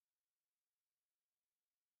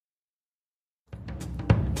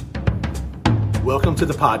Welcome to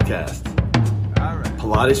the podcast,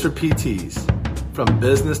 Pilates for PTs, from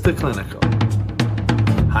business to clinical.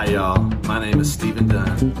 Hi y'all, my name is Stephen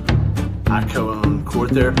Dunn. I co-own Core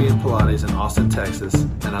Therapy and Pilates in Austin, Texas,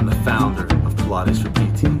 and I'm the founder of Pilates for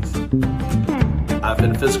PTs. I've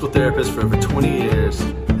been a physical therapist for over 20 years,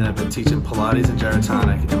 and I've been teaching Pilates and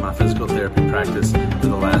gyrotonic in my physical therapy practice for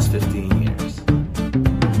the last 15 years.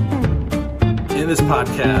 In this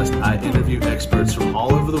podcast, I interview experts from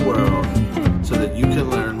all over the world so that you can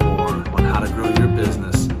learn more on how to grow your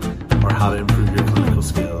business or how to improve your clinical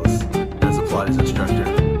skills as a Pilates instructor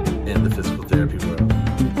in the physical therapy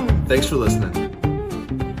world. Thanks for listening.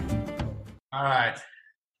 All right.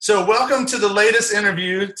 So welcome to the latest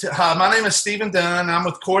interview. My name is Stephen Dunn. I'm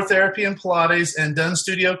with Core Therapy and Pilates and Dunn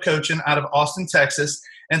Studio Coaching out of Austin, Texas.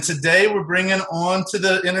 And today we're bringing on to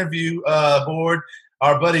the interview board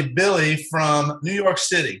our buddy Billy from New York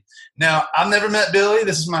City. Now, I've never met Billy.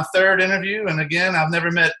 This is my third interview. And again, I've never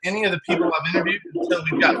met any of the people I've interviewed until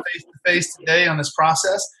we've got face-to-face today on this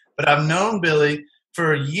process. But I've known Billy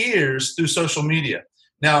for years through social media.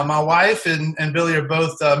 Now, my wife and Billy are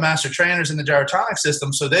both master trainers in the gyrotonic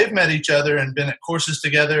system, so they've met each other and been at courses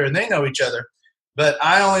together, and they know each other. But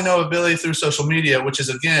I only know of Billy through social media, which is,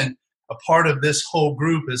 again, a part of this whole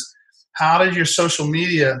group is how did your social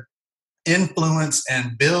media influence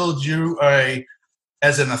and build you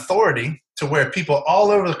as an authority to where people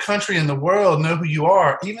all over the country and the world know who you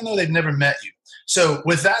are, even though they've never met you. So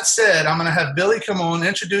with that said, I'm going to have Billy come on,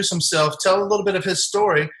 introduce himself, tell a little bit of his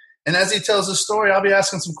story. And as he tells his story, I'll be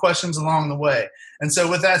asking some questions along the way. And so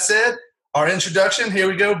with that said, our introduction, here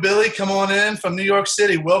we go. Billy, come on in from New York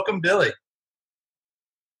City. Welcome, Billy.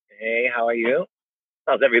 Hey, how are you?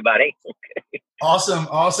 How's everybody? Okay. Awesome.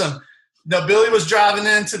 Now, Billy was driving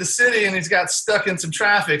into the city, and he's got stuck in some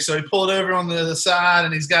traffic, so he pulled over on the other side,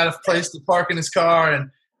 and he's got a place to park in his car,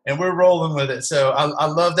 and we're rolling with it. So I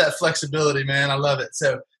love that flexibility, man. I love it.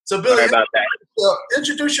 So Billy, sorry about that. So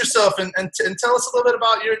introduce yourself and tell us a little bit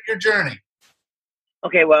about your journey.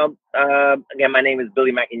 Okay, well, again, my name is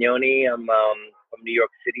Billy Macchignoni. I'm from New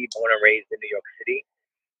York City, born and raised in New York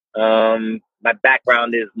City. My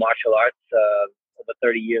background is martial arts, over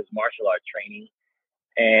 30 years martial art training.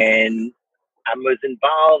 And I was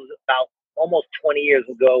involved about almost 20 years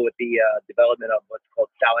ago with the development of what's called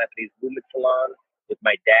Sal Anthony's Movement Salon with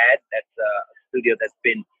my dad. That's a studio that's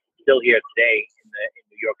been still here today in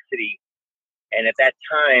New York City. And at that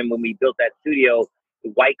time, when we built that studio,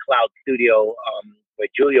 the White Cloud studio where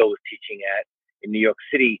Julio was teaching at in New York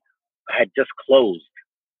City had just closed.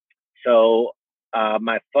 So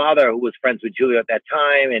my father, who was friends with Julio at that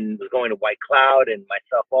time and was going to White Cloud, and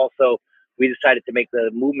myself also, we decided to make the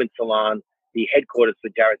Movement Salon the headquarters for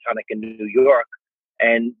gyrotonic in New York.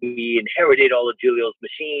 And we inherited all of Julio's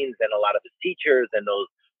machines and a lot of his teachers and those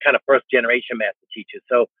kind of first generation master teachers.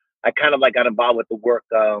 So I kind of got involved with the work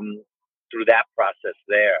through that process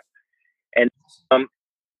there. And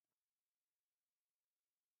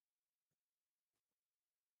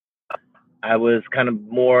I was kind of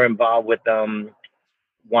more involved with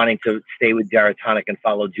wanting to stay with gyrotonic and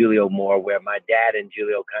follow Julio more, where my dad and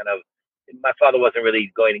Julio my father wasn't really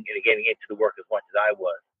getting into the work as much as I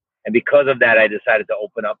was. And because of that, I decided to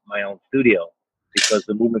open up my own studio because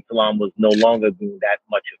the Movement Salon was no longer being that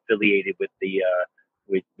much affiliated with the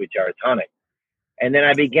with gyrotonic. And then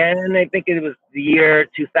I began, I think it was the year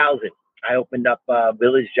 2000, I opened up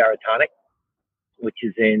Village Gyrotonic, which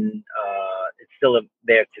is it's still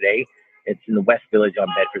there today. It's in the West Village on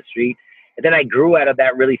Bedford Street. And then I grew out of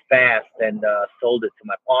that really fast and sold it to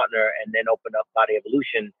my partner and then opened up Body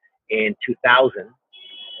Evolution in 2000.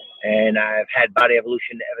 And I've had Body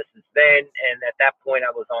Evolution ever since then. And at that point,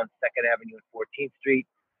 I was on 2nd Avenue and 14th Street,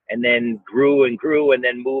 and then grew and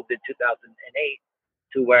then moved in 2008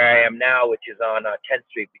 to where I am now, which is on 10th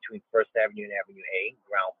Street between 1st Avenue and Avenue A,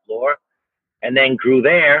 ground floor. And then grew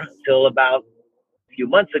there till about a few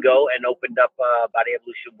months ago and opened up Body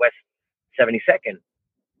Evolution West 72nd.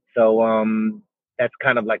 So that's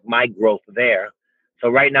kind of like my growth there. So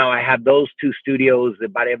right now I have those two studios, the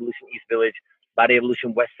Body Evolution East Village, Body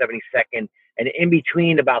Evolution West 72nd. And in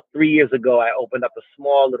between, about 3 years ago, I opened up a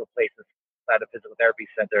small little place inside the Physical Therapy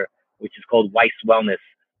Center, which is called Weiss Wellness.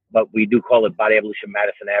 But we do call it Body Evolution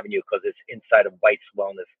Madison Avenue because it's inside of Weiss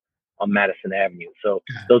Wellness on Madison Avenue. So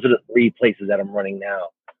those are the three places that I'm running now,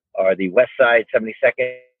 are the West Side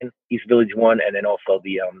 72nd, East Village one, and then also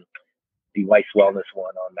the Weiss Wellness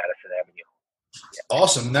one on Madison Avenue. Yeah.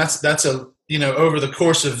 Awesome. That's a, over the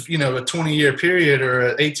course of, a 20-year period or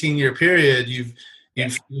an 18-year period, you've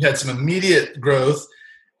had some immediate growth,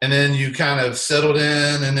 and then you kind of settled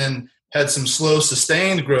in and then had some slow,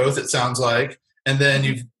 sustained growth, it sounds like. And then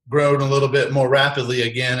you've grown a little bit more rapidly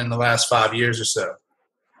again in the last 5 years or so.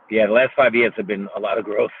 Yeah, the last 5 years have been a lot of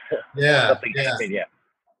growth. Yeah,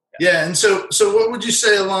 yeah. And so what would you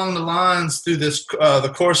say along the lines through this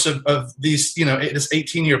the course of these, this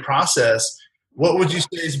 18-year process? What would you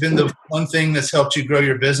say has been the one thing that's helped you grow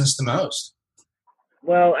your business the most?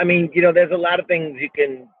 Well, I mean, there's a lot of things you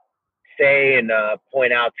can say and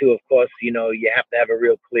point out too. Of course, you have to have a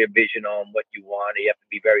real clear vision on what you want. You have to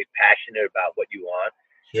be very passionate about what you want.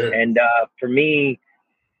 Sure. And for me,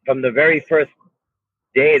 from the very first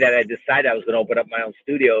day that I decided I was going to open up my own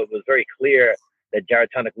studio, it was very clear that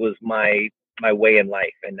Gyrotonic was my way in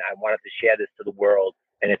life, and I wanted to share this to the world,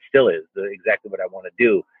 and it still is exactly what I want to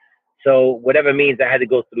do. So whatever means I had to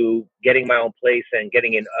go through getting my own place and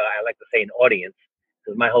getting in, I like to say, an audience,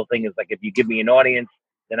 because my whole thing is like, if you give me an audience,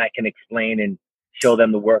 then I can explain and show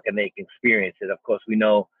them the work and they can experience it. Of course, we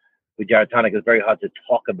know with Gyrotonic, it's very hard to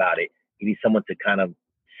talk about it. You need someone to kind of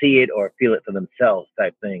see it or feel it for themselves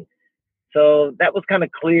type thing. So that was kind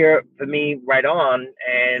of clear for me right on.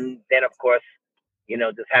 And then, of course,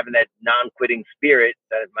 just having that non-quitting spirit,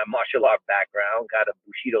 that is my martial art background, got a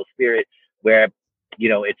Bushido spirit where,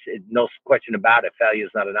 it's no question about it. Failure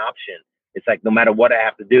is not an option. It's like, no matter what I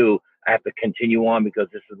have to do, I have to continue on because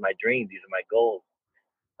this is my dream. These are my goals.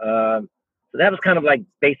 So that was kind of like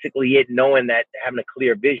basically it, knowing that, having a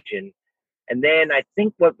clear vision. And then I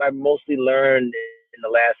think what I mostly learned in the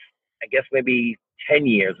last, I guess maybe 10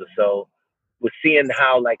 years or so, was seeing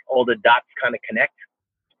how like all the dots kind of connect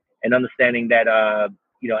and understanding that,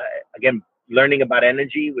 again, learning about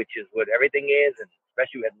energy, which is what everything is, and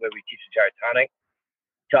especially where we teach Gyrotonic,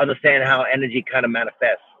 to understand how energy kind of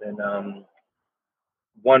manifests. And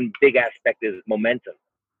one big aspect is momentum.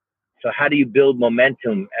 So how do you build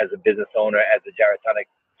momentum as a business owner, as a Gyrotonic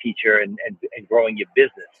teacher, and growing your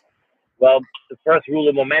business? Well, the first rule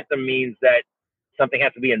of momentum means that something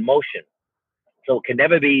has to be in motion. So it can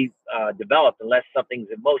never be developed unless something's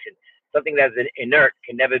in motion. Something that's inert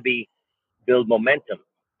can never build momentum.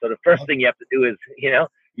 So the first thing you have to do is,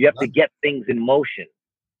 you have to get things in motion.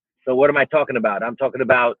 So what am I talking about? I'm talking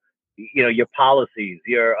about, your policies,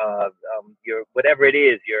 your whatever it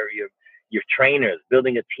is, your trainers,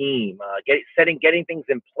 building a team, getting things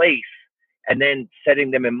in place, and then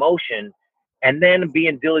setting them in motion, and then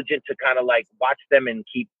being diligent to kind of like watch them and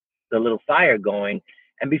keep the little fire going.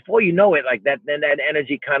 And before you know it, like that, then that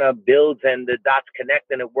energy kind of builds and the dots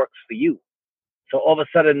connect and it works for you. So all of a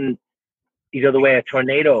sudden, the way a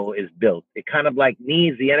tornado is built, it kind of like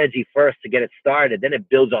needs the energy first to get it started. Then it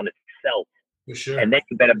builds on itself. For sure. And then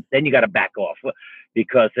you got to back off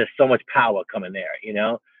because there's so much power coming there,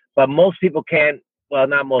 But most people can't. Well,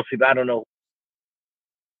 not most people. I don't know.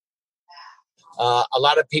 A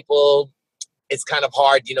lot of people, it's kind of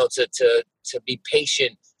hard, to be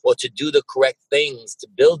patient or to do the correct things to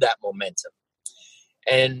build that momentum.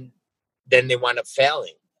 And then they wind up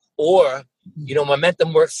failing. Or,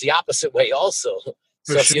 momentum works the opposite way also.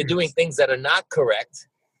 So if you're doing things that are not correct,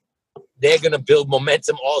 they're going to build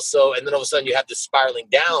momentum also. And then all of a sudden you have the spiraling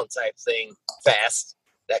down type thing fast.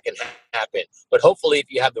 That can happen. But hopefully if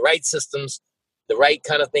you have the right systems, the right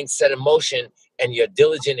kind of things set in motion, and you're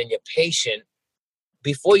diligent and you're patient,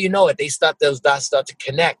 before you know it, those dots start to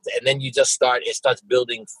connect. And then it starts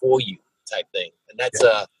building for you type thing. And that's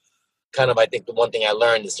kind of, I think the one thing I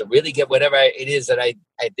learned is to really get whatever it is that I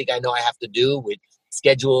think I know I have to do with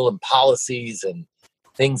schedule and policies and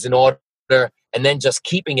things in order, and then just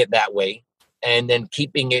keeping it that way, and then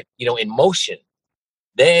keeping it, in motion.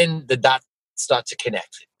 Then the dots start to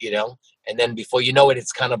connect, and then before you know it,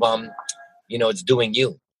 it's kind of, it's doing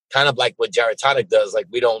you. Kind of like what Gyrotonic does. Like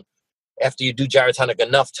after you do Gyrotonic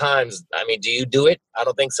enough times, I mean, do you do it? I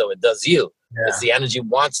don't think so. It does you. Yeah. It's the energy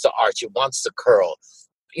wants to arch. It wants to curl.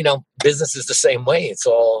 Business is the same way. It's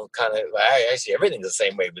all kind of, actually everything's the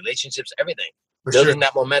same way. Relationships, everything. For Building sure.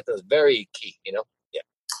 that momentum is very key, Yeah.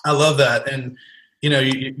 I love that. And,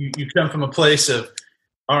 you come from a place of,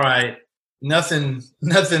 all right, nothing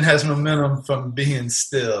has momentum from being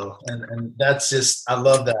still. And that's just, I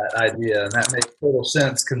love that idea. And that makes total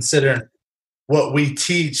sense considering what we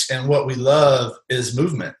teach and what we love is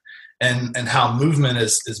movement, and how movement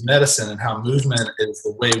is medicine, and how movement is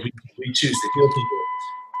the way we choose to heal people.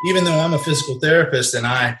 Even though I'm a physical therapist and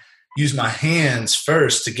I use my hands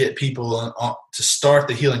first to get people to start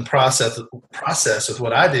the healing process with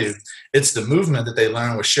what I do, it's the movement that they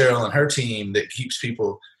learn with Cheryl and her team that keeps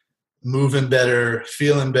people moving better,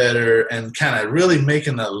 feeling better, and kind of really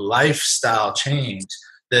making a lifestyle change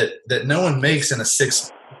that no one makes in a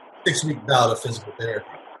six-week bout of physical therapy.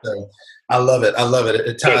 So I love it.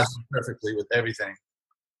 It ties in perfectly with everything.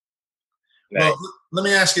 Right. Well, let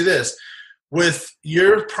me ask you this. with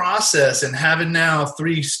your process and having now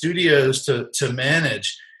 3 studios to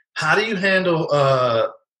manage, how do you handle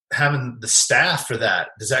having the staff for that?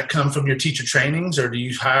 Does that come from your teacher trainings, or do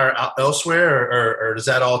you hire out elsewhere, or does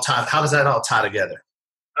that all tie? How does that all tie together?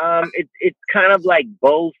 It's kind of like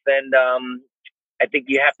both, and I think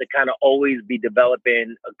you have to kind of always be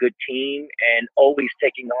developing a good team and always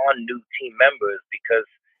taking on new team members, because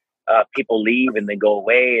people leave and they go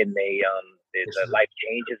away and their life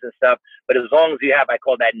changes and stuff. But as long as you have, I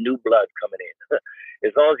call that new blood coming in.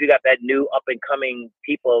 As long as you got that new up and coming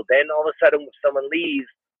people, then all of a sudden when someone leaves,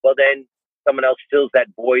 well, then someone else fills that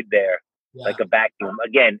void there, like a vacuum.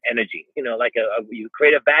 Again, energy. Like you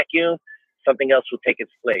create a vacuum, something else will take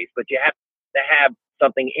its place. But you have to have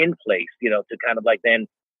something in place, to kind of like then,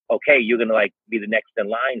 okay, you're going to like be the next in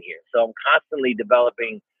line here. So I'm constantly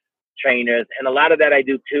developing trainers. And a lot of that I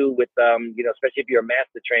do too with, especially if you're a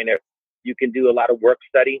master trainer, you can do a lot of work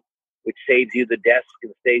study, which saves you the desk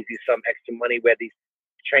and saves you some extra money, where these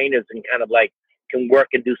trainers and kind of like can work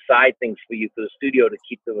and do side things for you for the studio to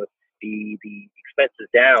keep the expenses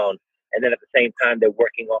down. And then at the same time, they're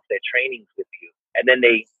working off their trainings with you. And then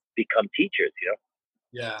they become teachers,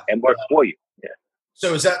 and work for you. Yeah.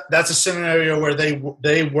 So that's a scenario where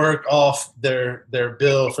they work off their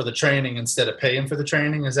bill for the training instead of paying for the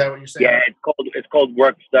training? Is that what you're saying? Yeah, it's called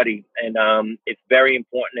work study, and it's very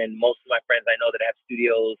important. And most of my friends I know that have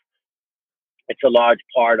studios, it's a large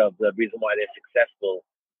part of the reason why they're successful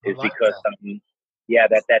is because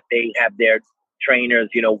that they have their trainers,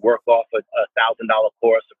 work off a $1,000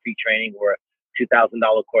 course of free training or a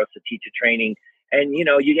 $2,000 course of teacher training, and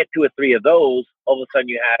you get 2 or 3 of those, all of a sudden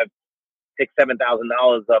you have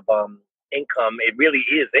 $6,000-$7,000 of income. It really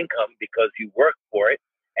is income because you work for it,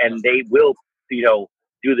 and they will,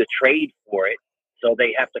 do the trade for it. So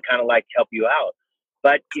they have to kind of like help you out.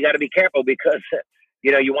 But you got to be careful because,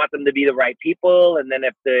 you want them to be the right people. And then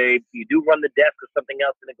if you do run the desk or something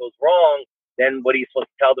else and it goes wrong, then what are you supposed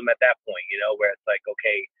to tell them at that point? Where it's like,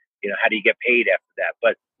 okay, how do you get paid after that?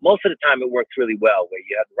 But most of the time it works really well where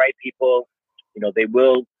you have the right people. They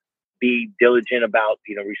will be diligent about,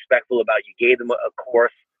 respectful about you gave them a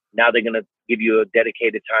course. Now they're going to give you a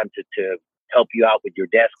dedicated time to help you out with your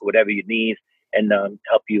desk or whatever you need, and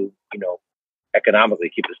help you, economically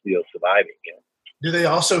keep the studio surviving. Do they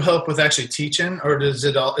also help with actually teaching, or is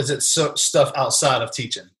it stuff outside of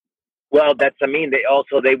teaching? Well,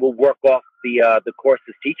 they will work off the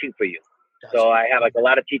courses teaching for you. Gotcha. So I have like a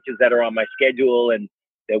lot of teachers that are on my schedule, and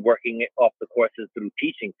they're working off the courses through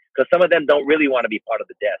teaching, because some of them don't really want to be part of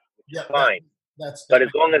the desk, which is fine. But as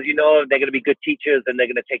long as they're going to be good teachers and they're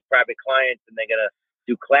going to take private clients and they're going to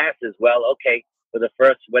do classes, well, okay, for the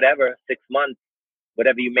first 6 months,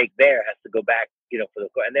 whatever you make there has to go back, for the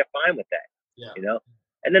course, and they're fine with that.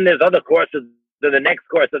 And then there's other courses. The next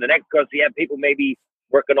course, you have people maybe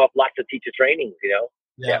working off lots of teacher trainings.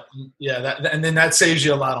 And then that saves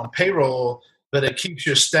you a lot on payroll, but it keeps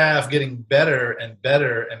your staff getting better and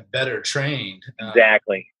better and better trained.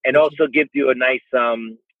 Exactly. And also gives you a nice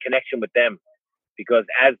connection with them, because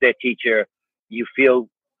as their teacher, you feel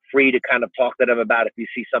free to kind of talk to them about if you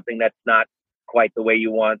see something that's not quite the way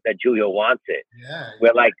you want, that Julio wants it.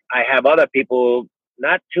 Where like I have other people,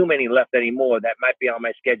 not too many left anymore, that might be on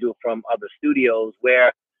my schedule from other studios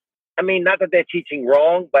where, not that they're teaching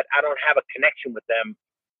wrong, but I don't have a connection with them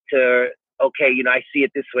to, okay, I see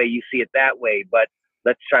it this way, you see it that way, but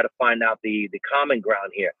let's try to find out the common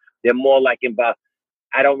ground here. They're more like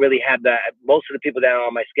I don't really have that. Most of the people that are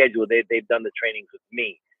on my schedule, they've done the trainings with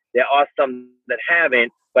me. There are some that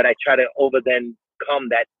haven't, but I try to come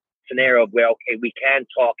that scenario of where, okay, we can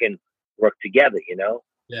talk and work together,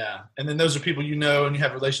 Yeah. And then those are people and you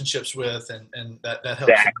have relationships with, and that helps.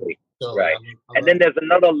 Exactly. So, right. And then there's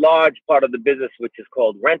another large part of the business, which is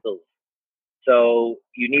called rentals. So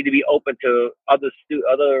you need to be open to other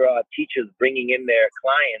teachers bringing in their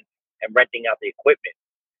clients and renting out the equipment.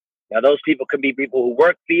 Now, those people could be people who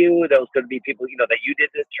work for you. Those could be people, that you did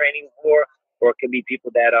the training for, or it could be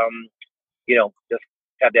people that, just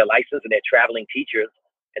have their license and they're traveling teachers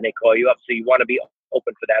and they call you up. So you want to be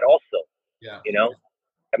open for that also. Yeah.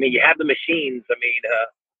 You have the machines.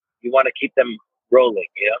 You want to keep them rolling,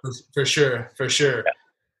 For sure. Yeah.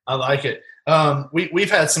 I like it.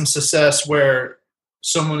 We've had some success where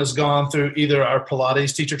someone has gone through either our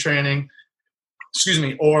Pilates teacher training,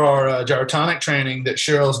 or our gyrotonic training that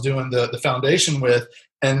Cheryl's doing the foundation with.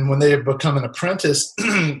 And when they become an apprentice,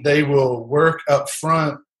 they will work up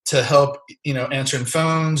front to help, answering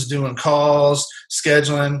phones, doing calls,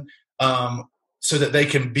 scheduling, so that they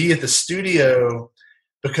can be at the studio,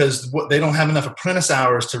 because they don't have enough apprentice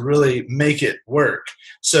hours to really make it work.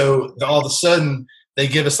 So all of a sudden, they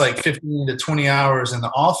give us like 15 to 20 hours in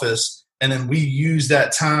the office, and then we use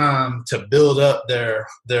that time to build up their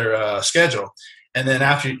schedule. And then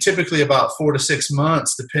after typically about 4 to 6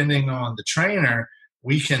 months, depending on the trainer,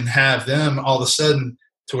 we can have them all of a sudden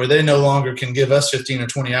to where they no longer can give us 15 or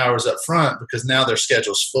 20 hours up front because now their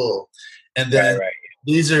schedule's full. And then right.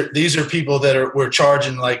 these are people that we're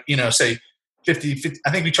charging like, say 50,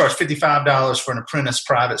 I think we charge $55 for an apprentice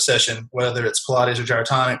private session, whether it's Pilates or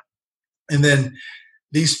Gyrotonic. And then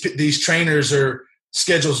these trainers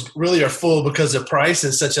schedules really are full because the price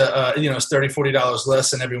is such it's $30, $40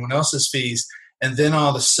 less than everyone else's fees. And then all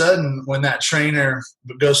of a sudden, when that trainer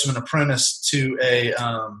goes from an apprentice to a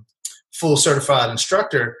full certified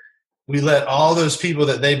instructor, we let all those people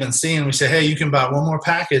that they've been seeing, we say, hey, you can buy one more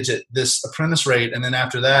package at this apprentice rate. And then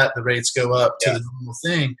after that, the rates go up to the normal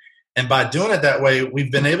thing. And by doing it that way,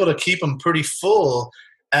 we've been able to keep them pretty full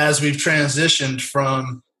as we've transitioned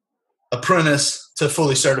from apprentice to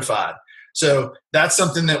fully certified. So that's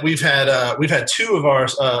something that we've had two of our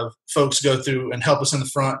folks go through and help us in the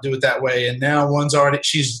front do it that way. And now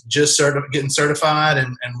she's just getting certified,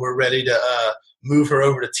 and we're ready to move her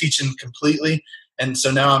over to teaching completely. And so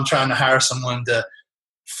now I'm trying to hire someone to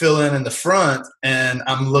fill in the front, and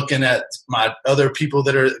I'm looking at my other people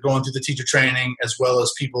that are going through the teacher training, as well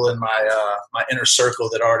as people in my my inner circle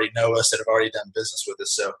that already know us, that have already done business with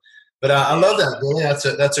us. So, but I love that, Billy.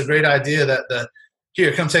 That's a great idea.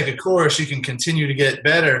 Here, come take a course. You can continue to get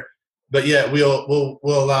better, but yet we'll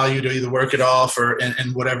allow you to either work it off or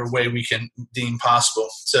in whatever way we can deem possible.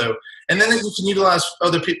 So, and then you can utilize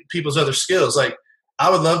other people's other skills. Like I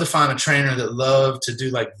would love to find a trainer that loved to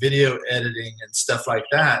do like video editing and stuff like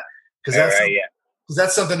that, because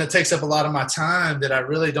that's something that takes up a lot of my time that I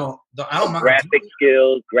really don't mind. Graphic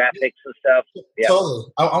skills, graphics and stuff. Yeah. Totally.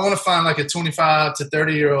 I want to find like a 25 to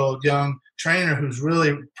 30-year-old young trainer who's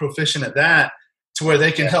really proficient at that, to where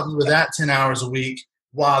they can help me with that 10 hours a week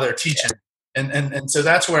while they're teaching. And so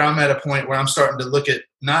that's where I'm at a point where I'm starting to look at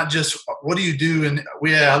not just what do you do, and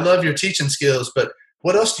I love your teaching skills, but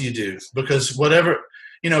what else do you do? Because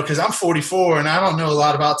because I'm 44 and I don't know a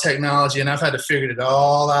lot about technology, and I've had to figure it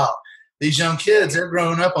all out. These young kids, they're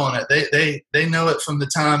growing up on it. They know it from the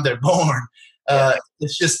time they're born.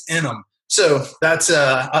 It's just in them. So that's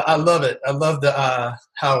I love it. I love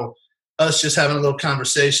how us just having a little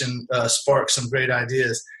conversation sparks some great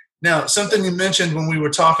ideas. Now, something you mentioned when we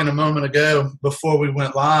were talking a moment ago before we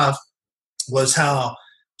went live was how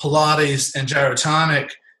Pilates and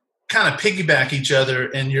Gyrotonic kind of piggyback each other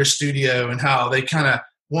in your studio, and how they kind of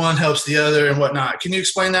one helps the other and whatnot. Can you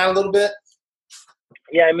explain that a little bit?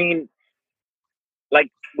 Yeah, I mean,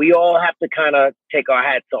 like we all have to kind of take our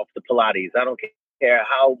hats off to Pilates. I don't care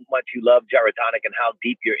how much you love Gyrotonic and how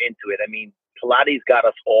deep you're into it. I mean, Pilates got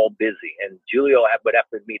us all busy, and Julio would have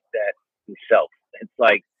to admit that himself. It's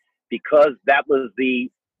like, because that was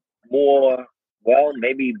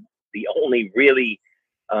maybe the only really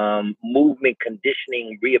movement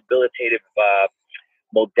conditioning rehabilitative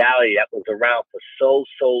modality that was around for so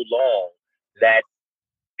long that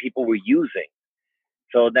people were using.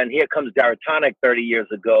 So then here comes Gyrotonic 30 years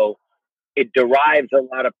ago. It derives a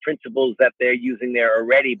lot of principles that they're using there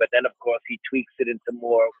already, but then of course he tweaks it into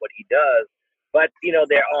more of what he does. But, Julio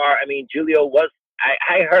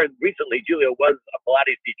I heard recently Julio was a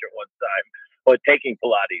Pilates teacher one time, or taking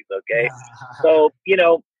Pilates, okay? So,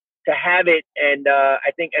 to have it, and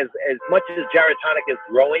I think as much as Gyrotonic is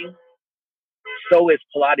growing, so is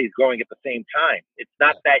Pilates growing at the same time. It's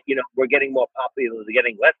not that, we're getting more popular, or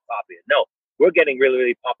getting less popular. No, we're getting really,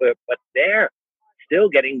 really popular, but they're still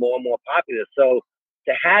getting more and more popular. So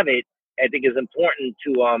to have it, I think is important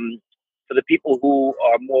to for the people who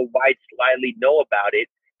are more widely know about it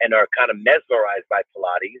and are kind of mesmerized by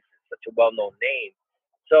Pilates, such a well-known name.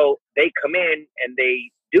 So they come in and they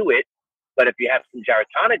do it, but if you have some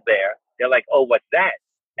Gyrotonic there, they're like, oh, what's that?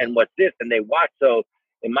 And what's this? And they watch. So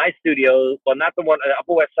in my studio, well, not the one, the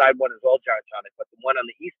Upper West Side one is all Gyrotonic, but the one on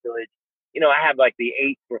the East Village, I have like the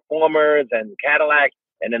 8 Reformers and Cadillac,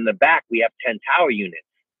 and in the back, we have 10 tower units.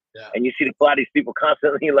 Yeah. And you see the Pilates people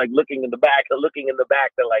constantly like looking in the back.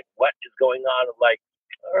 They're like, what is going on? I'm like,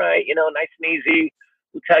 all right, nice and easy.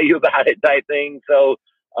 We'll tell you about it type thing. So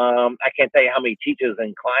I can't tell you how many teachers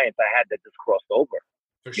and clients I had that just crossed over.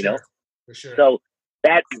 For sure. For sure. So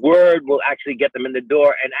that word will actually get them in the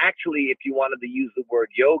door. And actually, if you wanted to use the word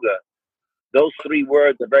yoga, those 3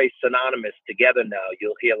 words are very synonymous together now.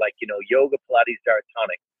 You'll hear yoga, Pilates,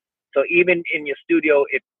 Gyrotonic. So even in your studio,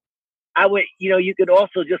 you could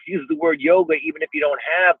also just use the word yoga even if you don't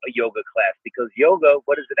have a yoga class, because yoga,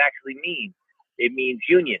 what does it actually mean? It means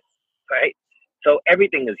union, right? So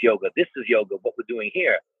everything is yoga. This is yoga, what we're doing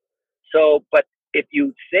here. So, but if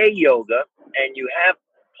you say yoga and you have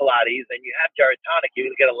Pilates and you have Gyrotonic, you're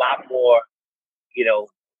going to get a lot more,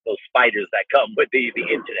 those spiders that come with the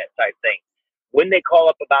internet type thing. When they call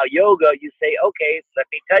up about yoga, you say, okay, let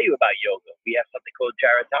me tell you about yoga. We have something called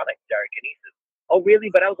Gyrotonic, gyrokinesis. Oh, really?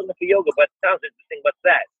 But I was looking for yoga, but it sounds interesting. What's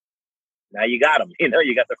that? Now you got them.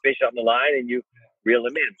 You got the fish on the line and you reel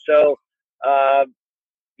them in. So,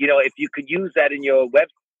 if you could use that in your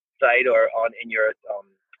website or in your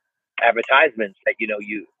advertisements, that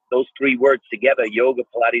those three words together, yoga,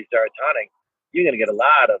 Pilates, Gyrotonic, you're gonna get a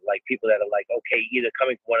lot of people that are okay, either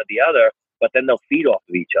coming from one or the other, but then they'll feed off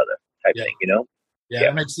of each other type thing, Yeah,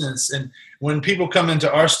 that makes sense. And when people come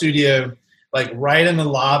into our studio, right in the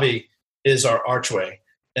lobby is our archway.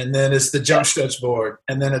 And then it's the jump stretch board.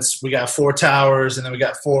 And then we got 4 towers, and then we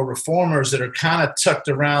got 4 reformers that are kind of tucked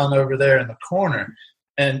around over there in the corner.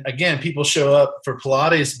 And again, people show up for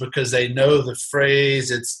Pilates because they know the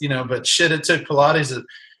phrase. It's, but shit, it took Pilates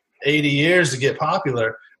 80 years to get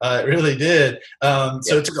popular. It really did. So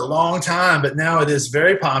it took a long time, but now it is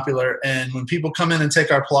very popular. And when people come in and take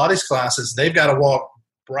our Pilates classes, they've got to walk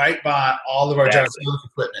right by all of our gyrotonic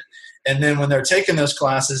equipment. And then when they're taking those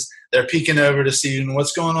classes, they're peeking over to see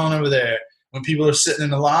what's going on over there. When people are sitting in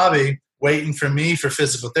the lobby waiting for me for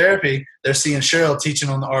physical therapy, they're seeing Cheryl teaching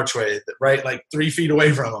on the archway, right, 3 feet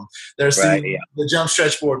away from them. They're seeing the jump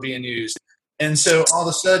stretch board being used. And so all of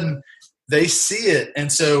a sudden they see it.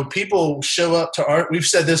 And so people show up to we've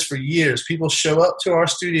said this for years, people show up to our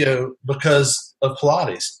studio because of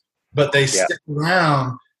Pilates, but they stick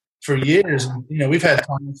around for years. And, we've had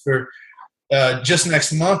clients for just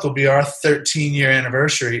next month will be our 13-year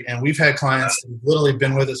anniversary, and we've had clients that have literally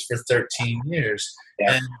been with us for 13 years.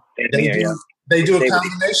 Yeah. And they do a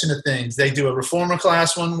combination of things. They do a reformer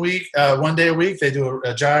class one day a week. They do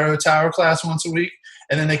a gyro tower class once a week,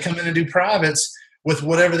 and then they come in and do privates with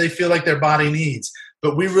whatever they feel like their body needs.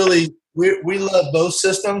 But we love both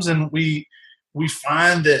systems, and we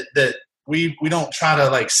find that we don't try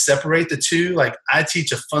to separate the two. I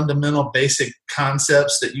teach a fundamental basic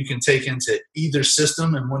concepts that you can take into either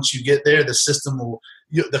system. And once you get there, the system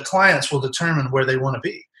the clients will determine where they want to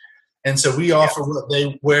be. And so we offer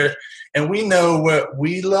and we know what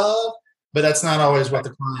we love, but that's not always what the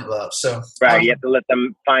client loves. So you have to let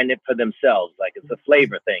them find it for themselves. It's a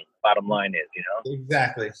flavor thing. Bottom line is,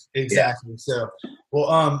 Exactly. Yeah. So,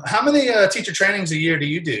 well, how many teacher trainings a year do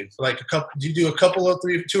you do? A couple? Do you do a couple of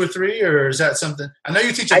 2 or 3, or is that something? I know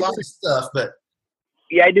you teach a lot of stuff, but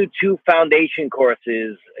yeah, I do 2 foundation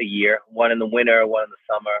courses a year. One in the winter, one in the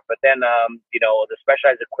summer. But then, the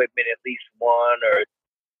specialized equipment, at least 1 or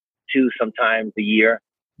 2 sometimes a year.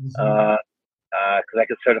 Mm-hmm. Because I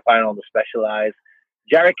can certify on the specialized.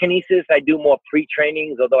 Gyrokinesis, I do more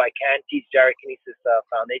pre-trainings, although I can teach gyrokinesis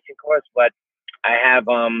foundation course. But I have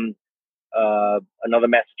another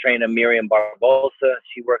master trainer, Miriam Barbosa.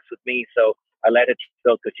 She works with me, so I let her teach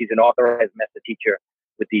those because she's an authorized master teacher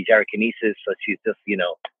with the gyrokinesis. So she's just,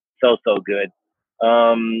 so good.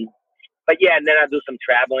 But yeah, and then I do some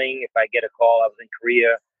traveling. If I get a call, I was in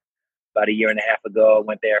Korea about a year and a half ago. I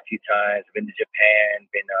went there a few times. I've been to Japan,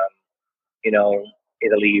 been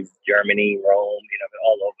Italy, Germany, Rome,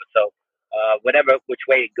 all over. So which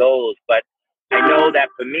way it goes. But I know that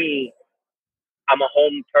for me, I'm a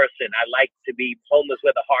home person. I like to be home is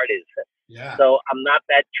where the heart is. Yeah. So I'm not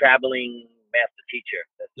that traveling master teacher.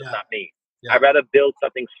 That's just not me. Yeah. I'd rather build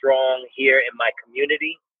something strong here in my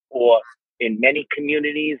community or in many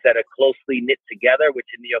communities that are closely knit together, which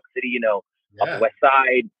in New York City, Upper West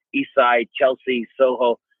Side, East Side, Chelsea,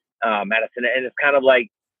 Soho, Madison. And it's kind of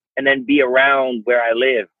and then be around where I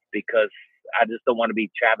live, because I just don't want to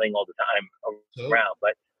be traveling all the time around.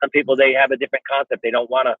 But some people, they have a different concept. They don't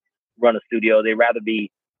want to run a studio. They rather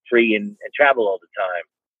be free and travel all the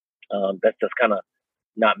time. That's just kind of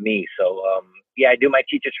not me. So, I do my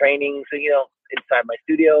teacher trainings, inside my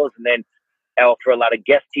studios, and then I offer a lot of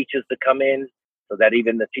guest teachers to come in, so that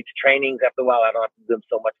even the teacher trainings, after a while, I don't have to do them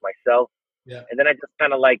so much myself. Yeah. And then I just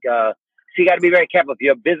kind of so you got to be very careful. If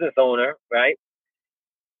you're a business owner, right?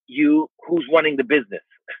 Who's running the business?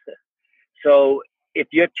 So if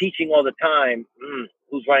you're teaching all the time,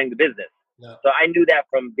 who's running the business? Yeah. So I knew that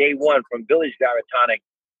from day one, from Village Gyrotonic.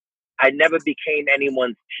 I never became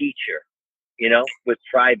anyone's teacher, with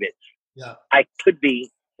privates. Yeah. I could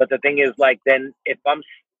be, but the thing is, then if I'm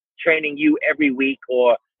training you every week,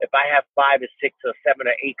 or if I have 5 or 6 or 7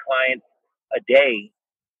 or 8 clients a day,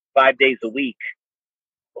 5 days a week,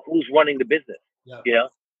 who's running the business? Yeah.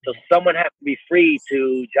 So someone has to be free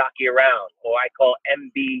to jockey around, or I call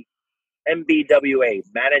MBWA,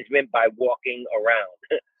 management by walking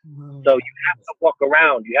around. So you have to walk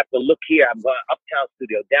around. You have to look here. I'm going uptown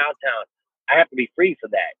studio, downtown. I have to be free for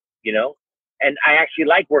that, you know? And I actually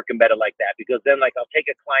like working better like that, because then like I'll take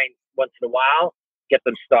a client once in a while, get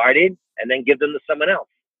them started, and then give them to someone else.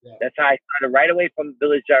 Yeah. That's how I started right away from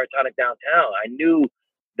Village Gyrotonic downtown. I knew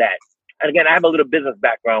that. And again, I have a little business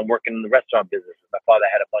background working in the restaurant business. My father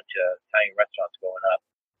had a bunch of Italian restaurants growing up.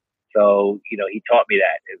 So, you know, he taught me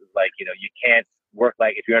that. It was like, you know, you can't work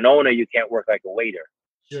like, if you're an owner, you can't work like a waiter,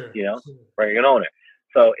 you know, or you're an owner.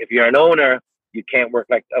 So if you're an owner, you can't work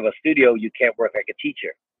like of a studio. You can't work like a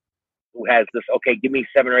teacher who has this, okay, give me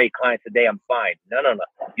 7 or 8 clients a day, I'm fine. No.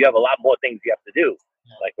 You have a lot more things you have to do,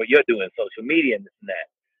 like what you're doing, social media and this and that.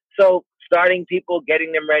 So starting people,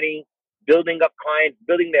 getting them ready, building up clients,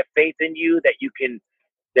 building their faith in you, that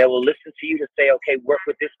they will listen to you to say, okay, work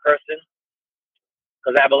with this person.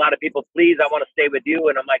 Because I have a lot of people, please, I want to stay with you.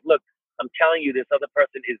 And I'm like, look, I'm telling you, this other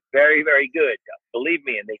person is very, very good. Believe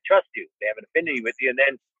me, and they trust you. They have an affinity with you. And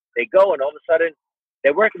then they go, and all of a sudden,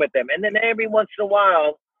 they're working with them. And then every once in a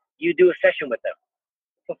while, you do a session with them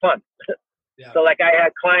for fun. Yeah. So, like, I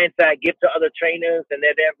had clients that I give to other trainers, and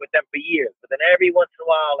they're there with them for years. But then every once in a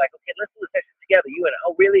while, like, okay, let's do a session together. You and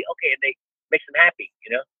oh, really? Okay, and they makes them happy,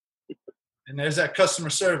 you know? And there's that customer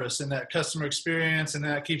service and that customer experience, and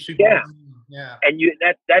that keeps people. Yeah. And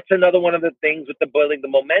that's another one of the things with the building the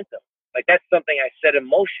momentum. Like, that's something I set in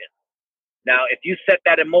motion. Now, if you set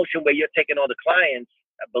that in motion where you're taking all the clients,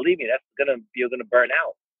 believe me, you're gonna burn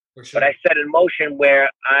out. For sure. But I set in motion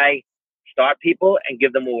where I start people and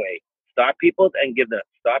give them away. Start people and give them.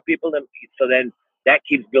 Start people, and so then that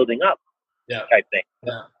keeps building up. Yeah. Type thing.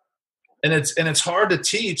 Yeah. And it's hard to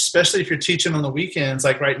teach, especially if you're teaching on the weekends.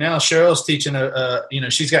 Like right now, Cheryl's teaching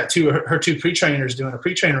she's got her 2 pre-trainers doing a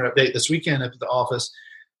pre-trainer update this weekend up at the office.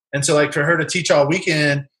 And so like for her to teach all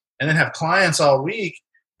weekend and then have clients all week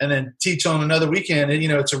and then teach on another weekend, and,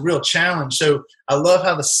 it's a real challenge. So I love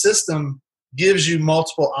how the system gives you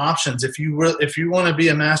multiple options. If you want to be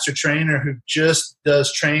a master trainer who just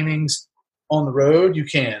does trainings on the road, you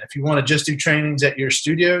can. If you want to just do trainings at your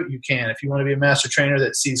studio, you can. If you want to be a master trainer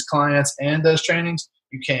that sees clients and does trainings,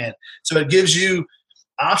 you can. So it gives you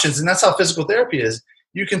options, and that's how physical therapy is.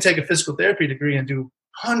 You can take a physical therapy degree and do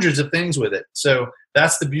hundreds of things with it. So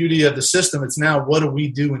that's the beauty of the system. It's now, what do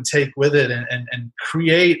we do and take with it and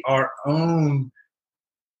create our own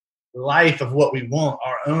life of what we want,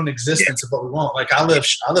 our own existence of what we want. Like I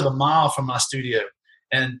live a mile from my studio,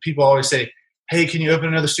 and people always say, hey, can you open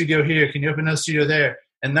another studio here? Can you open another studio there?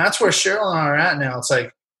 And that's where Cheryl and I are at now. It's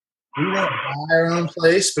like, we want to buy our own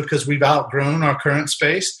place because we've outgrown our current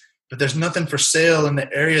space, but there's nothing for sale in the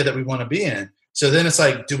area that we want to be in. So then it's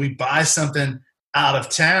like, do we buy something out of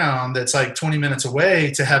town that's like 20 minutes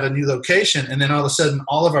away to have a new location? And then all of a sudden,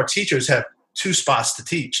 all of our teachers have 2 spots to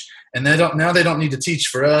teach. And they don't need to teach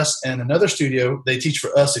for us and another studio. They teach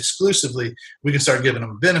for us exclusively. We can start giving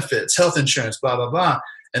them benefits, health insurance, blah, blah, blah.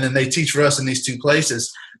 And then they teach for us in these 2 places.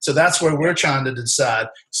 So that's where we're trying to decide.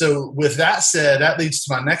 So with that said, that leads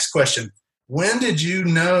to my next question. When did you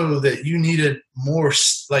know that you needed more,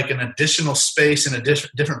 like an additional space in a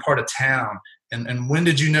different part of town? And when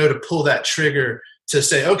did you know to pull that trigger to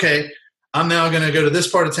say, okay, I'm now going to go to this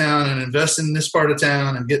part of town and invest in this part of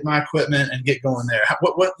town and get my equipment and get going there?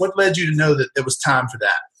 What led you to know that it was time for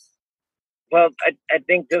that? Well, I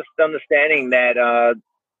think just understanding that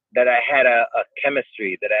I had a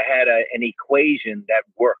chemistry, that I had an equation that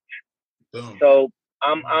worked. Boom. So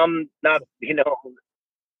I'm not,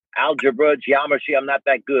 algebra, geometry, I'm not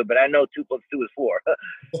that good, but I know 2 + 2 is 4.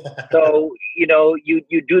 So,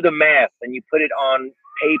 you do the math and you put it on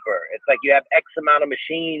paper. It's like you have X amount of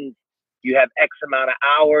machines, you have X amount of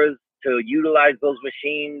hours to utilize those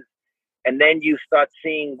machines. And then you start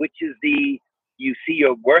seeing which is you see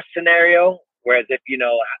your worst scenario. Whereas if,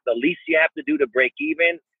 the least you have to do to break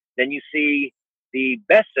even, then you see the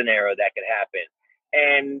best scenario that could happen.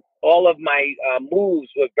 And all of my moves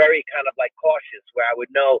were very kind of like cautious, where I would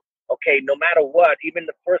know, okay, no matter what, even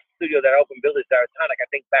the first studio that I opened, Village Gyrotonic, I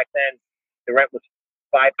think back then the rent was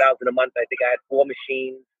 $5,000 a month. I think I had 4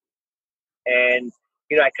 machines. And,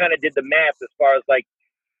 I kind of did the math as far as like,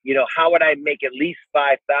 how would I make at least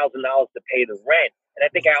 $5,000 to pay the rent? And I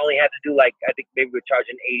think I only had to do I think maybe we were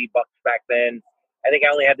charging $80 back then. I think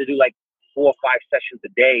I only had to do 4 or 5 sessions a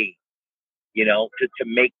day, to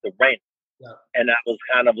make the rent. Yeah. And that was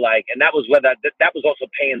kind of and that was whether that was also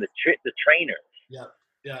paying the trainers. Yeah.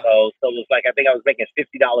 Yeah. So it was I think I was making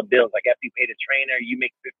 $50 bills. Like after you pay the trainer, you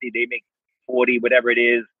make 50, they make 40, whatever it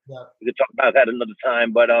is. Yeah. We could talk about that another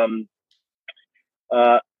time. But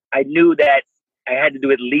I knew that I had to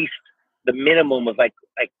do at least the minimum of like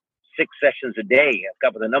 6 sessions a day. I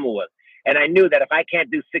forgot what the number was. And I knew that if I can't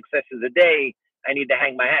do 6 sessions a day, I need to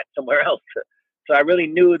hang my hat somewhere else. So I really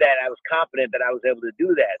knew that I was confident that I was able to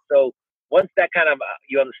do that. So once that kind of,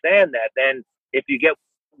 you understand that, then if you get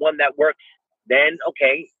one that works, then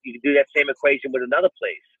okay, you can do that same equation with another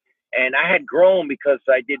place. And I had grown because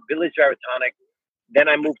I did Village Gyrotonic. Then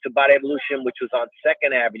I moved to Body Evolution, which was on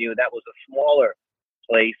 2nd Avenue. That was a smaller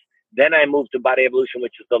place. Then I moved to Body Evolution,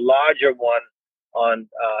 which is the larger one on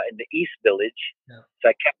in the East Village. Yeah. So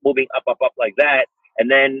I kept moving up like that. And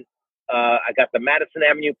then I got the Madison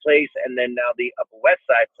Avenue place, and then now the Upper West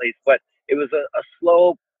Side place. But it was a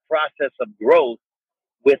slow process of growth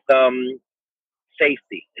with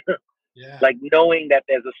safety. Yeah. Like knowing that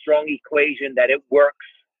there's a strong equation, that it works,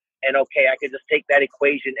 and okay, I can just take that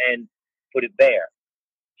equation and put it there.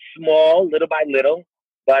 Small, little by little,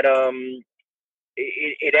 but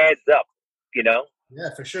it adds up, you know? Yeah,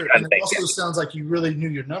 for sure. And it also sounds like you really knew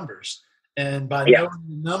your numbers. And by knowing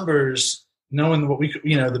the numbers, knowing what we,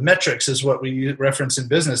 the metrics is what we reference in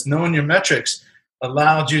business. Knowing your metrics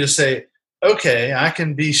allowed you to say, okay, I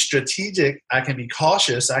can be strategic, I can be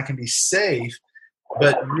cautious, I can be safe,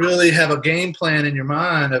 but really have a game plan in your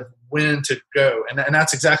mind of when to go. And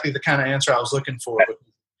that's exactly the kind of answer I was looking for.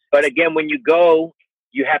 But again, when you go,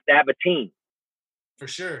 you have to have a team. For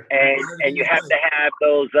sure. And you have to have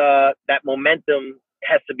those, that momentum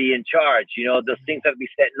has to be in charge. Those things have to be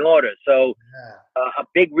set in order. So a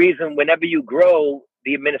big reason whenever you grow,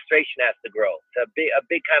 the administration has to grow. It's a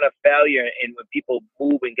big kind of failure in when people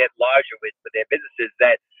move and get larger with their businesses,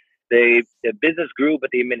 that the business grew, but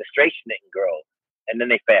the administration didn't grow, and then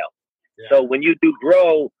they fail. Yeah. So when you do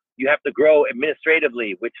grow, you have to grow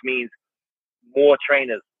administratively, which means more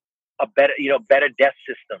trainers, a better desk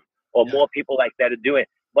system, or more people like that are doing it,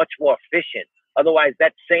 much more efficient. Otherwise,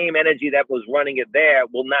 that same energy that was running it there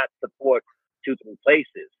will not support 2-3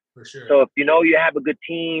 places. For sure. So if you have a good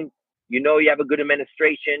team, you have a good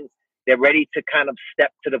administration, they're ready to kind of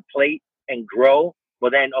step to the plate and grow,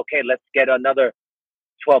 well then, okay, let's get another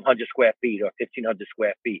 1,200 square feet or 1,500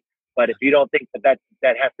 square feet. But if you don't think that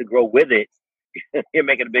has to grow with it, you're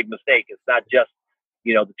making a big mistake. It's not just,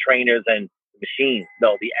 the trainers and the machines.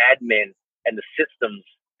 No, the admin and the systems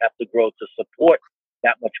have to grow to support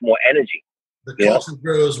that much more energy. The culture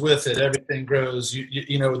grows with it. Everything grows.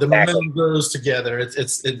 The momentum grows together.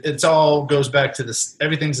 It's all goes back to this.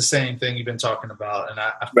 Everything's the same thing you've been talking about. And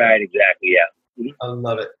right, exactly, yeah. I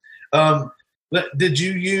love it. Did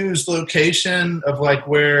you use location of like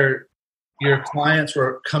where your clients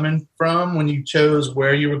were coming from when you chose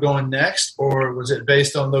where you were going next, or was it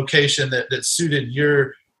based on location that suited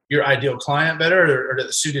your ideal client better, or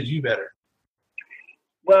that suited you better?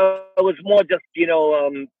 Well, it was more just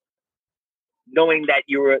knowing that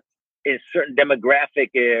you were in a certain demographic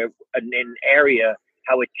in an area,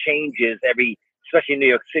 how it changes especially in New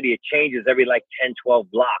York City, it changes every like 10, 12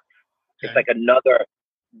 blocks. Okay. It's like another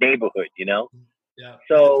neighborhood, Yeah.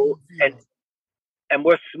 So, and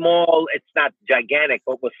we're small, it's not gigantic,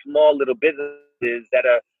 but we're small little businesses that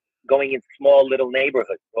are going in small little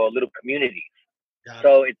neighborhoods or little communities.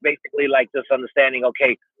 So it's basically like just understanding,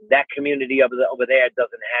 okay, that community over there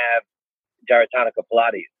doesn't have Gyrotonic or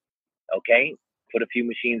Pilates. Okay, put a few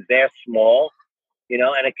machines there, small, and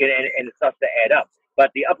it starts to add up.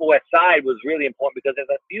 But the Upper West Side was really important because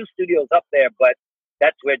there's a few studios up there, but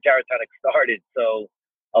that's where Gyrotonic started. So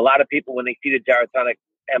a lot of people, when they see the Gyrotonic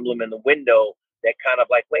emblem in the window, they're kind of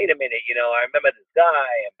like, wait a minute, I remember this guy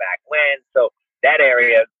and back when. So that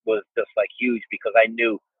area was just like huge because I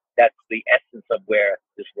knew that's the essence of where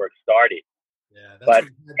this work started. Yeah, but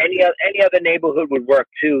any other neighborhood would work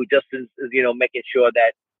too, just as making sure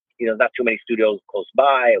that not too many studios close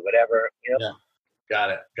by or whatever. Yeah,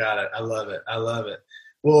 got it. I love it.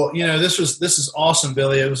 Well, this is awesome,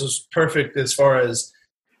 Billy. It was perfect as far as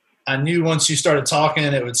I knew. Once you started talking,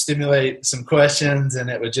 it would stimulate some questions, and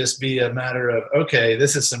it would just be a matter of, okay,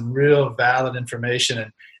 this is some real valid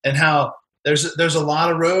information, and how there's a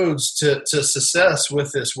lot of roads to success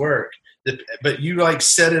with this work. But you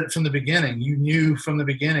said it from the beginning. You knew from the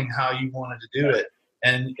beginning how you wanted to do it.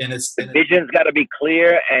 And the vision's got to be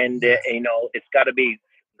clear, and it's got to be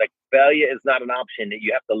like failure is not an option.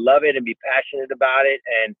 You have to love it and be passionate about it.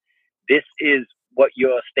 And this is what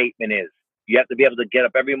your statement is. You have to be able to get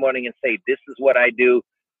up every morning and say, "This is what I do.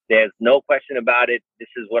 There's no question about it. This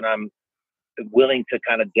is what I'm willing to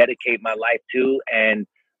kind of dedicate my life to, and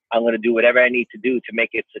I'm going to do whatever I need to do to make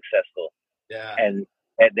it successful." Yeah. And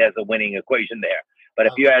there's a winning equation there. But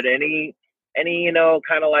if you're at any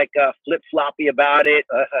kind of like flip-floppy about it,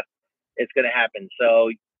 it's going to happen.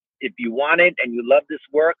 So if you want it and you love this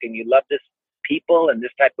work and you love this people and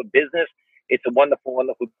this type of business, it's a wonderful,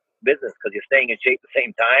 wonderful business because you're staying in shape at the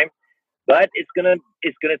same time. But it's gonna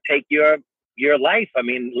take your your life. I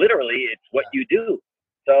mean, literally, it's what you do.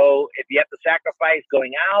 So if you have to sacrifice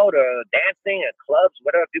going out or dancing at clubs,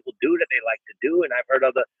 whatever people do that they like to do, and I've heard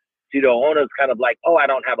other studio owners kind of like, oh, I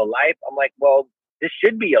don't have a life. I'm like, well, this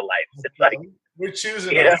should be your life. It's like we're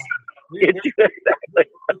choosing. Yeah, we're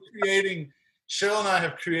creating. Cheryl and I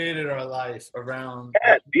have created our life around.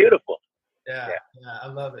 Yeah, it's beautiful. Yeah, I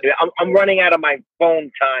love it. Yeah, I'm running out of my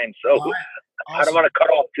phone time, so awesome. I don't want to cut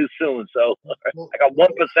off too soon. So I got 1%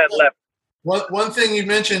 left. One thing you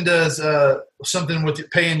mentioned is something with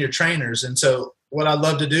paying your trainers. And so what I'd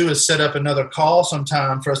love to do is set up another call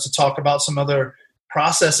sometime for us to talk about some other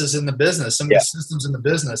processes in the business, some of the systems in the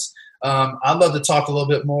business. I'd love to talk a little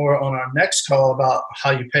bit more on our next call about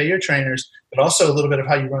how you pay your trainers, but also a little bit of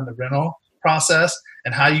how you run the rental process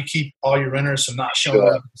and how you keep all your renters from not showing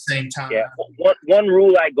up at the same time. Yeah. One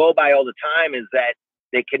rule I go by all the time is that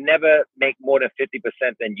they can never make more than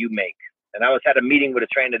 50% than you make. And I had a meeting with a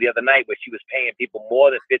trainer the other night where she was paying people more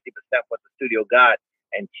than 50% what the studio got,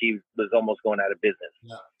 and she was almost going out of business.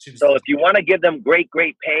 Yeah, so if you want to give them great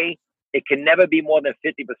pay, it can never be more than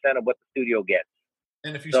 50% of what the studio gets.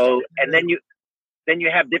 And if you then you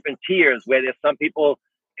have different tiers where there's some people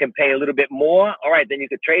can pay a little bit more. All right, then you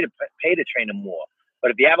could pay the trainer more.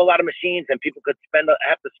 But if you have a lot of machines and people have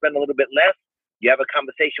to spend a little bit less, you have a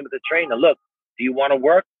conversation with the trainer. Look, do you want to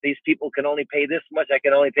work? These people can only pay this much. I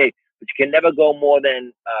can only pay, but you can never go more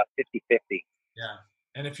than 50-50. Yeah,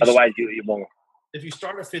 and otherwise you won't. If you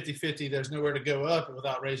start at 50-50, there's nowhere to go up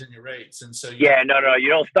without raising your rates. And so you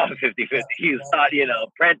don't start at 50-50. You start,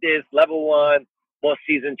 apprentice, level 1, more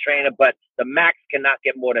seasoned trainer, but the max cannot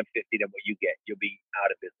get more than 50 than what you get. You'll be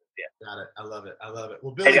out of business. Yeah. Got it. I love it.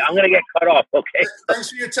 Well, Billy, I'm going to get cut off. Okay. Thanks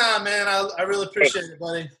for your time, man. I really appreciate it,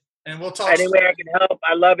 buddy. And we'll talk. Any way I can help,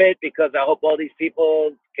 I love it, because I hope all these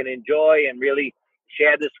people can enjoy and really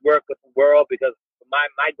share this work with the world, because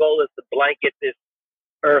my goal is to blanket this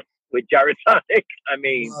earth with Gyrotonic. I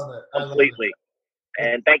mean, completely.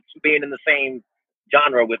 And thanks for being in the same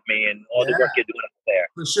genre with me and all the work you're doing up there.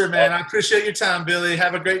 For sure, man. I appreciate your time, Billy.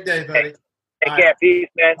 Have a great day, buddy. Take care. Peace,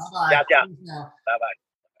 man. Bye-bye. Ciao. Bye-bye.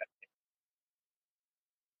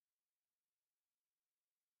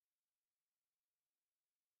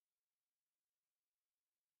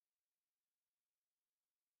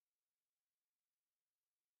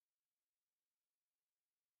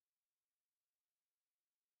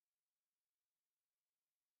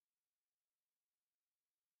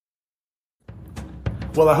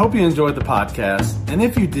 Well, I hope you enjoyed the podcast. And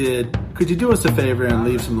if you did, could you do us a favor and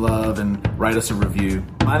leave some love and write us a review?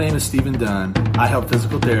 My name is Stephen Dunn. I help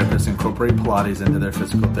physical therapists incorporate Pilates into their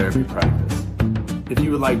physical therapy practice. If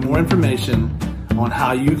you would like more information on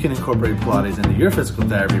how you can incorporate Pilates into your physical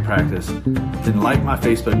therapy practice, then like my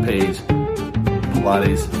Facebook page,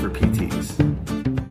 Pilates for PTs.